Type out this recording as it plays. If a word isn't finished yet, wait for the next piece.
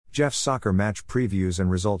Jeff's Soccer Match Previews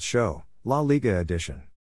and Results Show, La Liga Edition.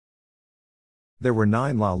 There were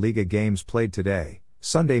 9 La Liga games played today,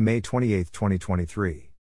 Sunday, May 28,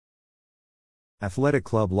 2023. Athletic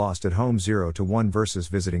Club lost at home 0-1 versus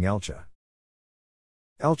visiting Elche.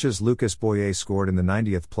 Elche's Lucas Boye scored in the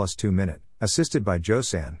 90th +2 minute, assisted by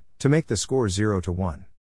Josan, to make the score 0-1.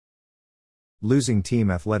 Losing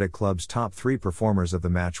team Athletic Club's top 3 performers of the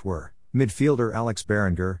match were midfielder Alex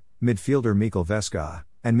Berenguer, midfielder Mikel Vesga,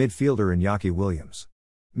 and midfielder Iñaki Williams.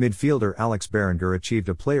 Midfielder Alex Berenguer achieved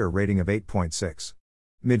a player rating of 8.6.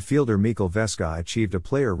 Midfielder Mikel Vesga achieved a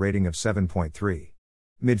player rating of 7.3.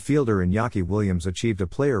 Midfielder Iñaki Williams achieved a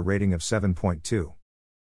player rating of 7.2.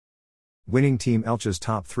 Winning team Elche's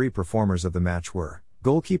top 3 performers of the match were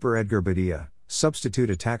goalkeeper Edgar Badia,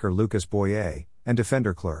 substitute attacker Lucas Boye, and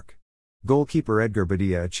defender Clerc. Goalkeeper Edgar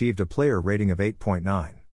Badia achieved a player rating of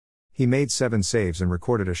 8.9. He made 7 saves and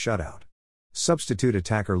recorded a shutout. Substitute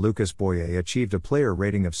attacker Lucas Boye achieved a player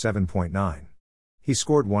rating of 7.9. He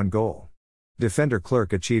scored 1 goal. Defender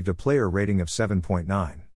Clerc achieved a player rating of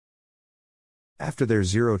 7.9. After their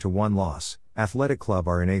 0-1 loss, Athletic Club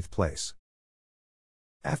are in 8th place.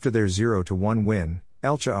 After their 0-1 win,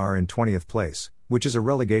 Elche are in 20th place, which is a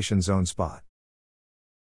relegation zone spot.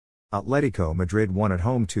 Atletico Madrid won at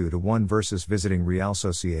home 2-1 versus visiting Real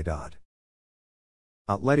Sociedad.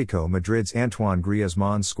 Atletico Madrid's Antoine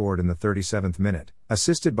Griezmann scored in the 37th minute,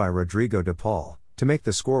 assisted by Rodrigo de Paul, to make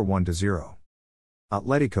the score 1-0.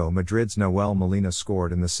 Atletico Madrid's Noel Molina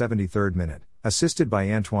scored in the 73rd minute, assisted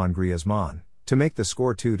by Antoine Griezmann, to make the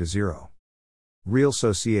score 2-0. Real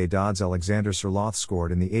Sociedad's Alexander Sirloth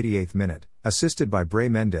scored in the 88th minute, assisted by Brais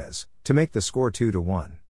Mendes, to make the score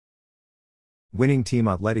 2-1. Winning team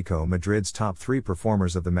Atletico Madrid's top 3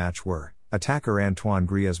 performers of the match were attacker Antoine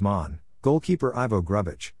Griezmann, goalkeeper Ivo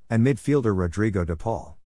Grubic, and midfielder Rodrigo de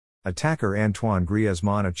Paul. Attacker Antoine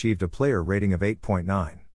Griezmann achieved a player rating of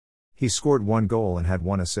 8.9. He scored 1 goal and had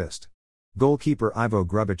 1 assist. Goalkeeper Ivo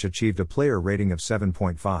Grubic achieved a player rating of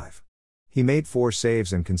 7.5. He made 4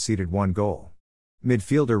 saves and conceded 1 goal.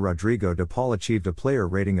 Midfielder Rodrigo de Paul achieved a player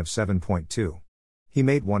rating of 7.2. He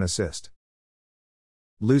made 1 assist.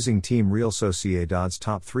 Losing team Real Sociedad's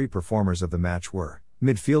top 3 performers of the match were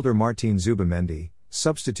midfielder Martin Zubimendi,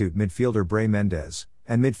 substitute midfielder Brais Mendes,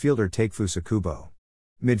 and midfielder Takefusa Kubo.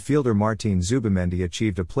 Midfielder Martin Zubimendi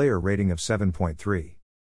achieved a player rating of 7.3.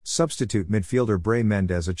 Substitute midfielder Brais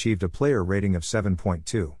Mendes achieved a player rating of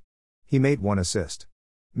 7.2. He made 1 assist.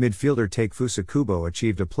 Midfielder Takefusa Kubo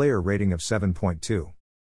achieved a player rating of 7.2.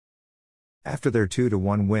 After their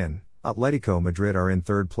 2-1 win, Atletico Madrid are in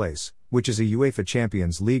 3rd place, which is a UEFA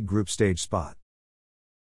Champions League group stage spot.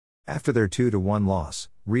 After their 2-1 loss,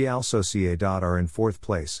 Real Sociedad are in 4th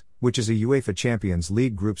place, which is a UEFA Champions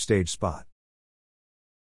League group stage spot.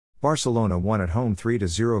 Barcelona won at home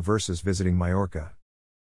 3-0 versus visiting Mallorca.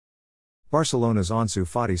 Barcelona's Ansu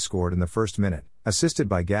Fati scored in the 1st minute, assisted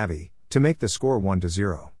by Gavi, to make the score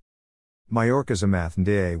 1-0. Mallorca's Amath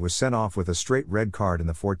Ndiaye was sent off with a straight red card in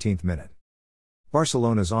the 14th minute.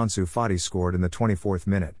 Barcelona's Ansu Fati scored in the 24th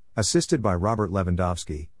minute, assisted by Robert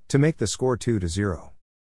Lewandowski, to make the score 2-0.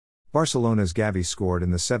 Barcelona's Gavi scored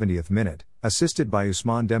in the 70th minute, assisted by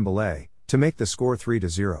Ousmane Dembélé, to make the score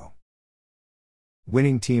 3-0.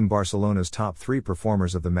 Winning team Barcelona's top 3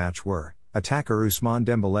 performers of the match were attacker Ousmane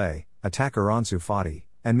Dembélé, attacker Ansu Fati,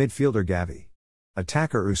 and midfielder Gavi.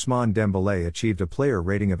 Attacker Ousmane Dembélé achieved a player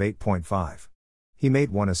rating of 8.5. He made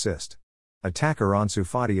 1 assist. Attacker Ansu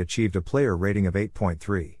Fati achieved a player rating of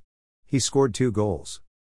 8.3. He scored 2 goals.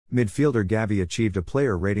 Midfielder Gavi achieved a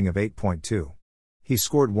player rating of 8.2. He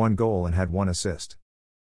scored 1 goal and had 1 assist.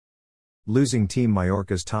 Losing team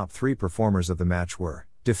Mallorca's top 3 performers of the match were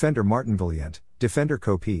defender Martin Villient, defender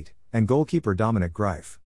Copete, and goalkeeper Dominic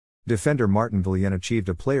Greif. Defender Martin Villient achieved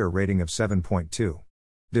a player rating of 7.2.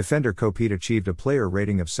 Defender Copete achieved a player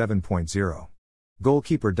rating of 7.0.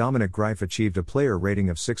 Goalkeeper Dominic Greif achieved a player rating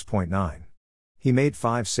of 6.9. He made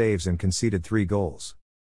 5 saves and conceded 3 goals.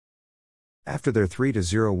 After their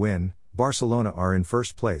 3-0 win, Barcelona are in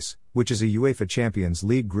 1st place, which is a UEFA Champions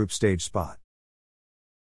League group stage spot.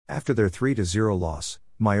 After their 3-0 loss,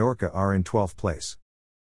 Mallorca are in 12th place.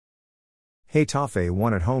 Getafe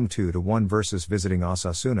won at home 2-1 versus visiting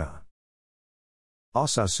Osasuna.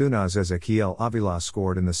 Osasuna's Ezequiel Avila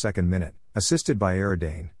scored in the 2nd minute, assisted by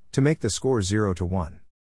Aradane, to make the score 0-1.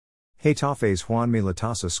 Getafe's Juan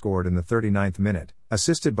Militasa scored in the 39th minute,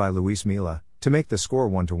 assisted by Luis Milla, to make the score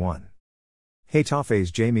 1-1.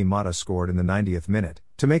 Getafe's Jamie Mata scored in the 90th minute,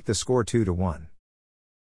 to make the score 2-1.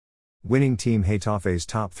 Winning team Getafe's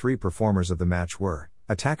top 3 performers of the match were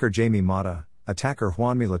attacker Jamie Mata, attacker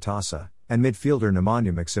Juan Militasa, and midfielder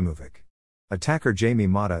Nemanja Maksimovic. Attacker Jamie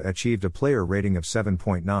Mata achieved a player rating of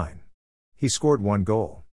 7.9. He scored 1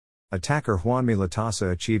 goal. Attacker Juanmi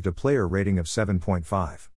Latasa achieved a player rating of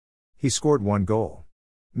 7.5. He scored 1 goal.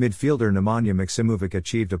 Midfielder Nemanja Maksimovic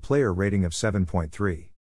achieved a player rating of 7.3.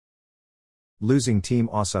 Losing team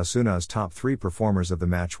Osasuna's top 3 performers of the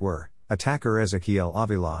match were attacker Ezequiel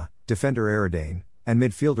Avila, defender Aradane, and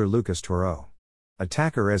midfielder Lucas Toro.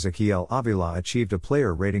 Attacker Ezequiel Avila achieved a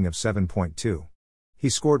player rating of 7.2. He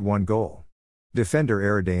scored 1 goal. Defender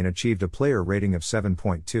Aradane achieved a player rating of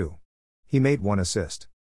 7.2. He made 1 assist.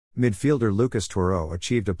 Midfielder Lucas Toro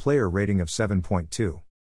achieved a player rating of 7.2.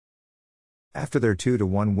 After their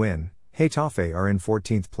 2-1 win, Getafe are in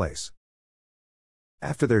 14th place.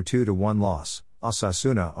 After their 2-1 loss,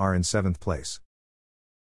 Osasuna are in 7th place.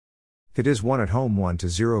 Cadiz won at home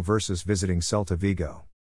 1-0 versus visiting Celta Vigo.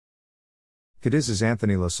 Cadiz's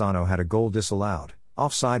Anthony Lozano had a goal disallowed,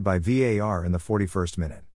 offside by VAR in the 41st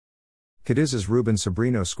minute. Cadiz's Ruben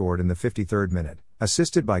Sobrino scored in the 53rd minute,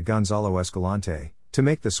 assisted by Gonzalo Escalante, to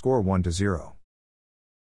make the score 1-0.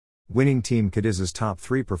 Winning team Cadiz's top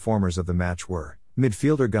 3 performers of the match were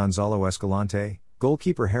midfielder Gonzalo Escalante,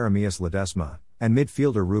 goalkeeper Jeremias Ledesma, and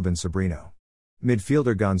midfielder Ruben Sobrino.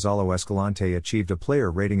 Midfielder Gonzalo Escalante achieved a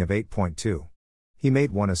player rating of 8.2. He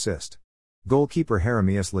made 1 assist. Goalkeeper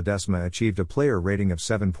Jeremias Ledesma achieved a player rating of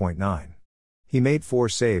 7.9. He made 4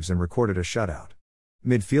 saves and recorded a shutout.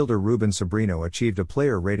 Midfielder Ruben Sobrino achieved a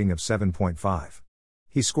player rating of 7.5.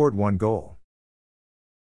 He scored 1 goal.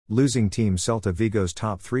 Losing team Celta Vigo's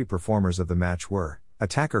top 3 performers of the match were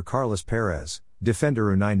attacker Carlos Perez, defender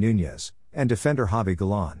Unai Núñez, and defender Javi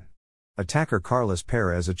Galan. Attacker Carlos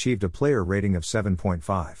Perez achieved a player rating of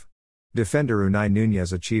 7.5. Defender Unai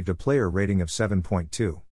Núñez achieved a player rating of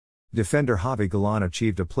 7.2. Defender Javi Galan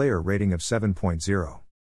achieved a player rating of 7.0.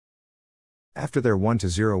 After their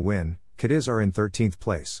 1-0 win, Cadiz are in 13th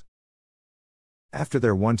place. After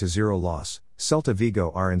their 1-0 loss, Celta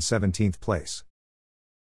Vigo are in 17th place.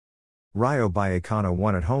 Rayo Vallecano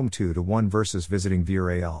won at home 2-1 versus visiting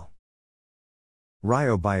Villarreal.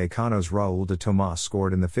 Rayo Vallecano's Raúl de Tomás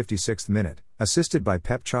scored in the 56th minute, assisted by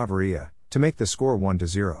Pep Chavarria, to make the score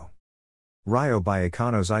 1-0. Rayo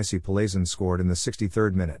Vallecano's Issy Palazan scored in the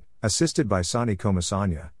 63rd minute, assisted by Sani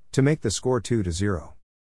Comasagna, to make the score 2-0.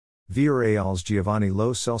 Villarreal's Giovanni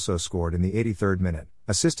Lo Celso scored in the 83rd minute,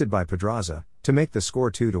 assisted by Pedraza, to make the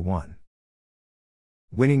score 2-1.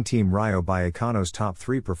 Winning team Rayo Vallecano's top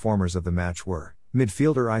 3 performers of the match were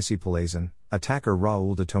midfielder Issy Palazan, attacker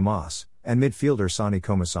Raúl de Tomás, and midfielder Sani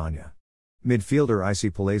Comasagna. Midfielder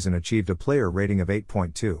Issy Palazan achieved a player rating of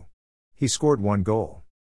 8.2. He scored 1 goal.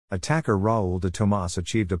 Attacker Raúl de Tomás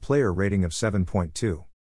achieved a player rating of 7.2.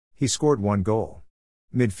 He scored 1 goal.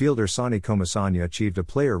 Midfielder Sani Comasagna achieved a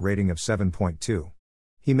player rating of 7.2.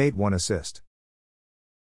 He made 1 assist.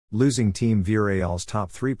 Losing team Villarreal's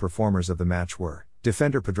top 3 performers of the match were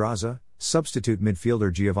defender Pedraza, substitute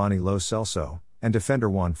midfielder Giovanni Lo Celso, and defender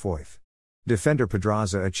Juan Foyth. Defender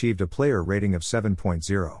Pedraza achieved a player rating of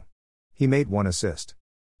 7.0. He made 1 assist.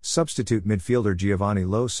 Substitute midfielder Giovanni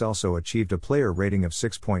Lo Celso achieved a player rating of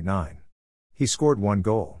 6.9. He scored 1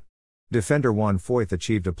 goal. Defender Juan Foyth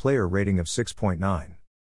achieved a player rating of 6.9.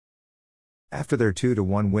 After their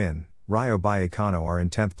 2-1 win, Rayo Vallecano are in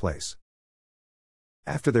 10th place.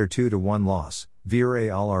 After their 2-1 loss,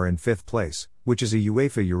 Villarreal are in 5th place, which is a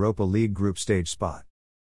UEFA Europa League group stage spot.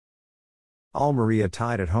 Almeria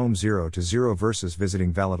tied at home 0-0 versus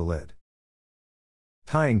visiting Valladolid.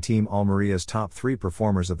 Tying team Almeria's top 3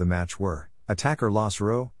 performers of the match were attacker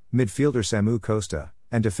Lázaro, midfielder Samu Costa,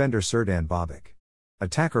 and defender Serdan Babic.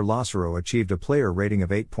 Attacker Lázaro achieved a player rating of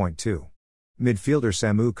 8.2. Midfielder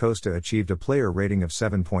Samu Costa achieved a player rating of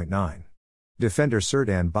 7.9. Defender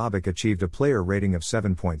Serdan Babic achieved a player rating of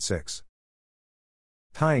 7.6.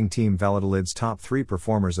 Tying team Valladolid's top 3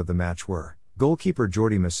 performers of the match were goalkeeper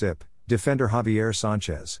Jordi Masip, defender Javier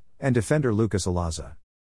Sanchez, and defender Lucas Alaza.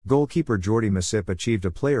 Goalkeeper Jordi Masip achieved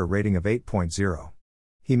a player rating of 8.0.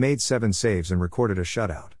 He made 7 saves and recorded a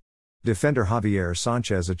shutout. Defender Javier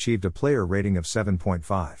Sanchez achieved a player rating of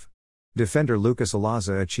 7.5. Defender Lucas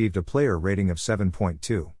Alaza achieved a player rating of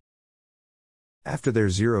 7.2. After their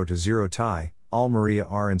 0-0 tie, Almeria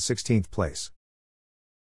are in 16th place.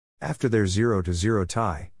 After their 0-0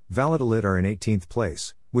 tie, Valladolid are in 18th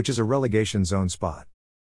place, which is a relegation zone spot.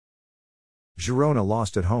 Girona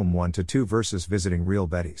lost at home 1-2 versus visiting Real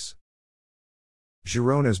Betis.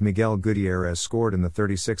 Girona's Miguel Gutierrez scored in the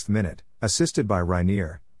 36th minute, assisted by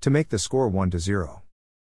Rainier, to make the score 1-0.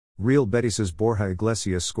 Real Betis's Borja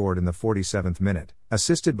Iglesias scored in the 47th minute,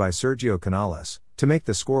 assisted by Sergio Canales, to make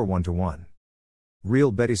the score 1-1.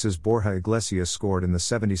 Real Betis's Borja Iglesias scored in the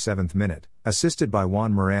 77th minute, assisted by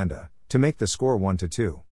Juan Miranda, to make the score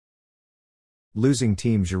 1-2. Losing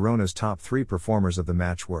team Girona's top 3 performers of the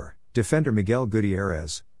match were defender Miguel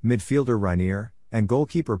Gutierrez, midfielder Rainier, and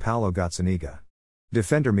goalkeeper Paulo Gazzaniga.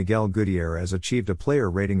 Defender Miguel Gutierrez achieved a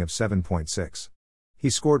player rating of 7.6. He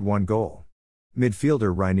scored 1 goal.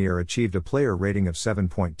 Midfielder Rainier achieved a player rating of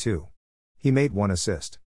 7.2. He made 1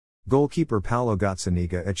 assist. Goalkeeper Paulo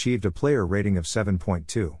Gazzaniga achieved a player rating of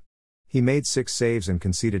 7.2. He made 6 saves and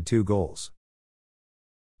conceded 2 goals.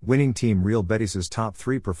 Winning team Real Betis's top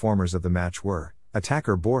 3 performers of the match were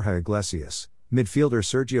attacker Borja Iglesias, midfielder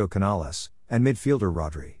Sergio Canales, and midfielder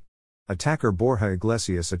Rodri. Attacker Borja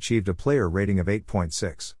Iglesias achieved a player rating of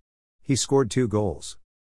 8.6. He scored 2 goals.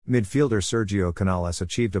 Midfielder Sergio Canales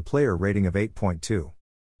achieved a player rating of 8.2.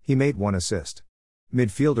 He made 1 assist.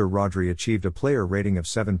 Midfielder Rodri achieved a player rating of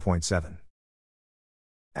 7.7.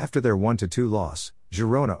 After their 1-2 loss,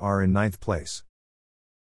 Girona are in 9th place.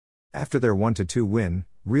 After their 1-2 win,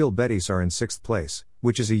 Real Betis are in 6th place,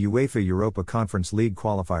 which is a UEFA Europa Conference League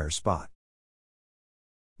qualifier spot.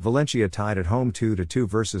 Valencia tied at home 2-2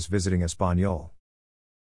 versus visiting Espanyol.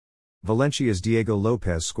 Valencia's Diego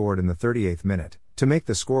Lopez scored in the 38th minute, to make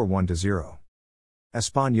the score 1-0.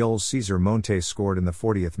 Espanyol's Cesar Montes scored in the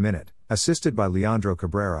 40th minute, assisted by Leandro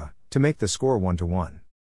Cabrera, to make the score 1-1.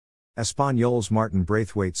 Espanyol's Martin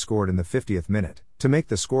Braithwaite scored in the 50th minute, to make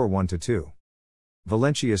the score 1-2.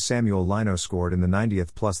 Valencia's Samuel Lino scored in the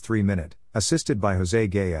 90th +3 minute, assisted by Jose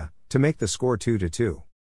Gaya, to make the score 2-2.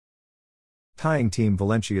 Tying team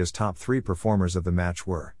Valencia's top 3 performers of the match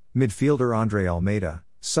were midfielder Andre Almeida,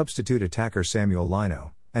 substitute attacker Samuel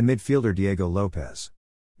Lino, and midfielder Diego Lopez.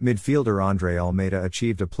 Midfielder Andre Almeida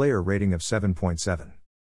achieved a player rating of 7.7.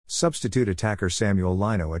 Substitute attacker Samuel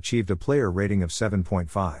Lino achieved a player rating of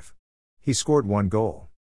 7.5. He scored 1 goal.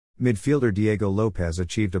 Midfielder Diego Lopez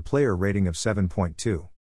achieved a player rating of 7.2.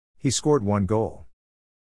 He scored 1 goal.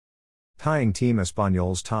 Tying team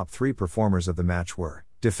Espanyol's top 3 performers of the match were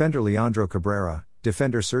defender Leandro Cabrera,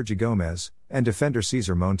 defender Sergi Gomez, and defender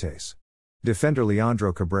Cesar Montes. Defender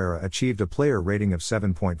Leandro Cabrera achieved a player rating of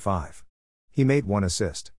 7.5. He made 1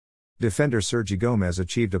 assist. Defender Sergi Gomez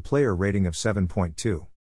achieved a player rating of 7.2.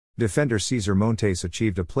 Defender Cesar Montes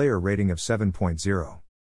achieved a player rating of 7.0.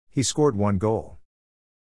 He scored 1 goal.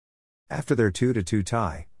 After their 2-2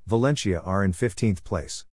 tie, Valencia are in 15th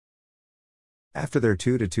place. After their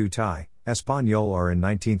 2-2 tie, Espanyol are in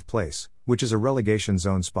 19th place, which is a relegation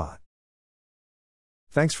zone spot.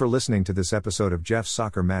 Thanks for listening to this episode of Jeff's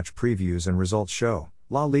Soccer Match Previews and Results Show,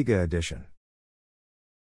 La Liga edition.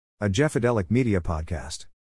 A Jeffadelic Media podcast.